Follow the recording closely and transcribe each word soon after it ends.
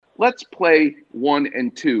Let's play 1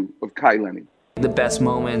 and 2 of Kai Lenny. The best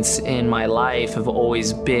moments in my life have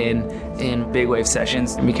always been in big wave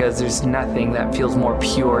sessions because there's nothing that feels more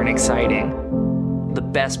pure and exciting. The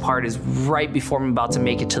best part is right before I'm about to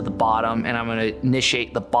make it to the bottom and I'm going to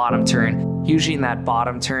initiate the bottom turn. Usually in that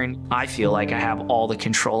bottom turn, I feel like I have all the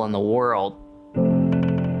control in the world.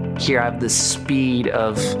 Here I have the speed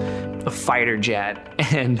of a fighter jet,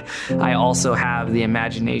 and I also have the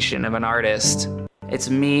imagination of an artist. It's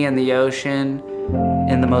me and the ocean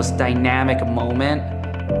in the most dynamic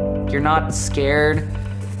moment. You're not scared,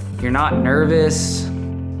 you're not nervous.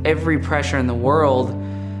 Every pressure in the world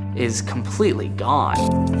is completely gone.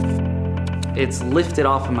 It's lifted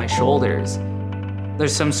off of my shoulders.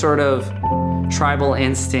 There's some sort of tribal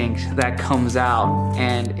instinct that comes out,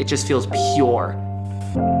 and it just feels pure.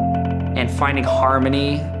 And finding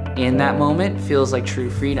harmony in that moment feels like true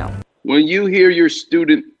freedom. When you hear your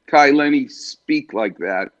student Kai Lenny speak like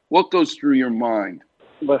that, what goes through your mind?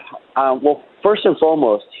 Well, first and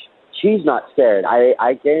foremost, he's not scared.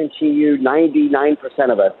 I guarantee you 99%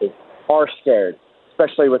 of us are scared,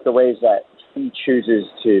 especially with the ways that he chooses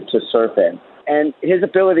to surf in. And his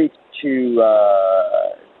ability to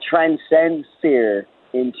transcend fear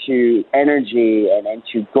into energy and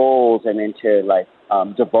into goals and into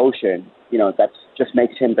devotion, that just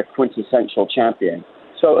makes him the quintessential champion.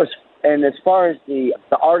 So as far as the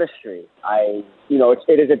artistry,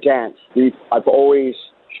 it is a dance. I've always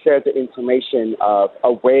shared the information of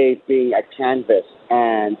a wave being a canvas,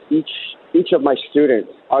 and each of my students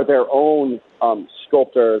are their own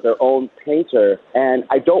sculptor, their own painter, and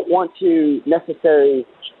I don't want to necessarily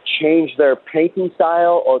change their painting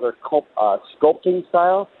style or their sculpting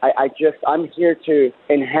style. I'm here to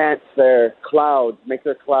enhance their clouds, make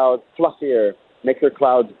their clouds fluffier, make their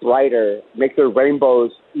clouds brighter, make their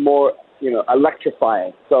rainbows more,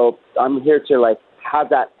 electrifying. So I'm here to have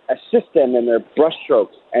that assist them in their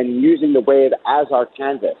brushstrokes and using the wave as our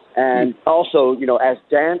canvas. And also, as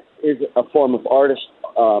dance is a form of artist,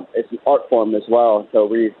 it's an art form as well. So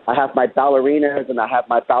I have my ballerinas and I have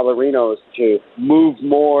my ballerinos to move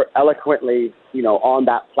more eloquently, on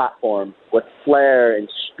that platform with flair and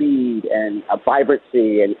speed and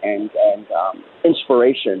vibrancy and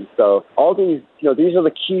inspiration. So all these, these are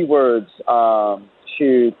the key words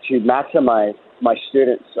to maximize my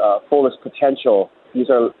students' fullest potential. These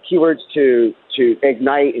are keywords to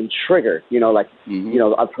ignite and trigger.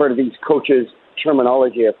 I've heard of these coaches'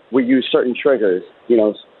 terminology of we use certain triggers.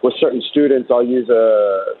 With certain students, I'll use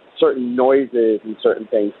certain noises and certain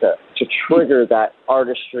things to trigger that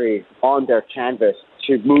artistry on their canvas,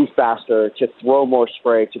 to move faster, to throw more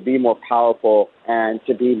spray, to be more powerful, and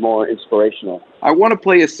to be more inspirational. I want to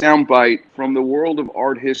play a soundbite from the world of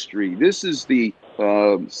art history. This is the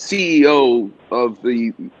CEO of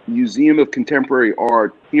the Museum of Contemporary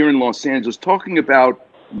Art here in Los Angeles, talking about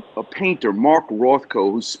a painter, Mark Rothko,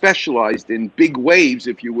 who specialized in big waves,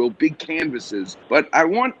 if you will, big canvases. But I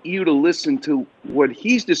want you to listen to what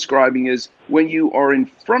he's describing as when you are in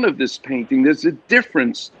front of this painting, there's a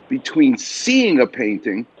difference between seeing a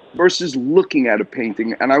painting versus looking at a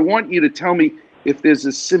painting. And I want you to tell me if there's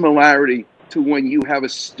a similarity to when you have a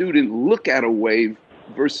student look at a wave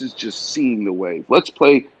versus just seeing the wave. Let's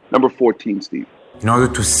play number 14, Steve. In order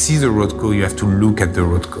to see the Rothko, you have to look at the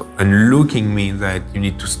Rothko. And looking means that you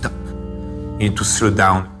need to stop. You need to slow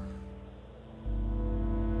down.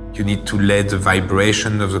 You need to let the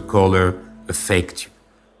vibration of the color affect you.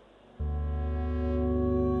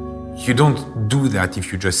 You don't do that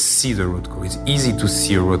if you just see the Rothko. It's easy to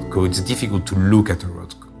see a Rothko. It's difficult to look at a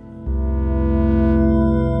Rothko.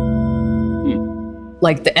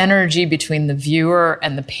 Like the energy between the viewer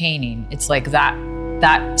and the painting, it's like that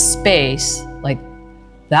space,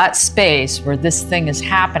 that space where this thing is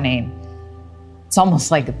happening, it's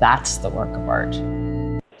almost like that's the work of art.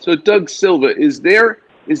 So Doug Silva, is there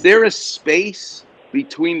a space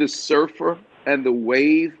between the surfer and the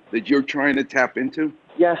wave that you're trying to tap into?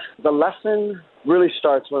 Yes, the lesson really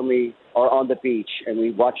starts when we are on the beach and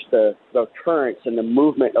we watch the currents and the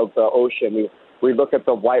movement of the ocean. We look at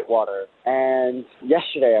the white water. And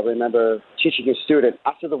yesterday, I remember teaching a student,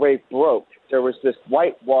 after the wave broke, there was this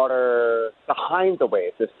white water behind the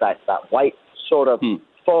wave, that white sort of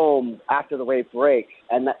foam after the wave breaks.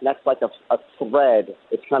 And that's like a thread.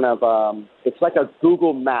 It's kind of, it's like a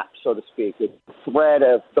Google map, so to speak. It's a thread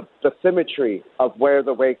of the symmetry of where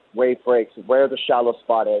the wave breaks, where the shallow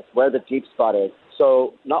spot is, where the deep spot is.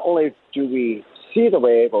 So not only do we see the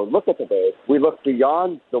wave or look at the wave, we look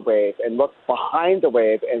beyond the wave and look behind the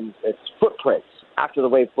wave and its footprints after the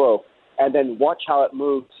wave broke. and then watch how it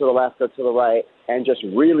moves to the left or to the right, and just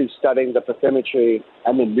really studying the bathymetry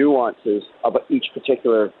and the nuances of each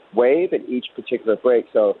particular wave and each particular break.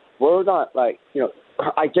 So we're not like,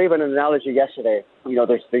 I gave an analogy yesterday.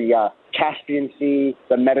 There's the Caspian Sea,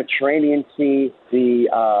 the Mediterranean Sea, the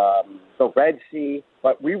Red Sea,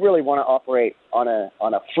 but we really want to operate on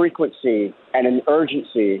a frequency and an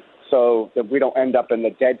urgency so that we don't end up in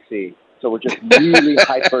the Dead Sea. So we're just really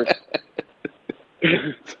hyper.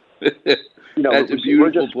 That's a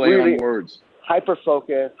beautiful play really on words.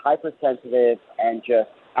 Hyper-focused, hypersensitive, and just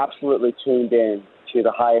absolutely tuned in to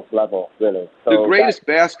the highest level, really. So the greatest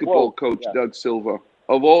basketball coach, Doug Silva,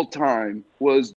 of all time was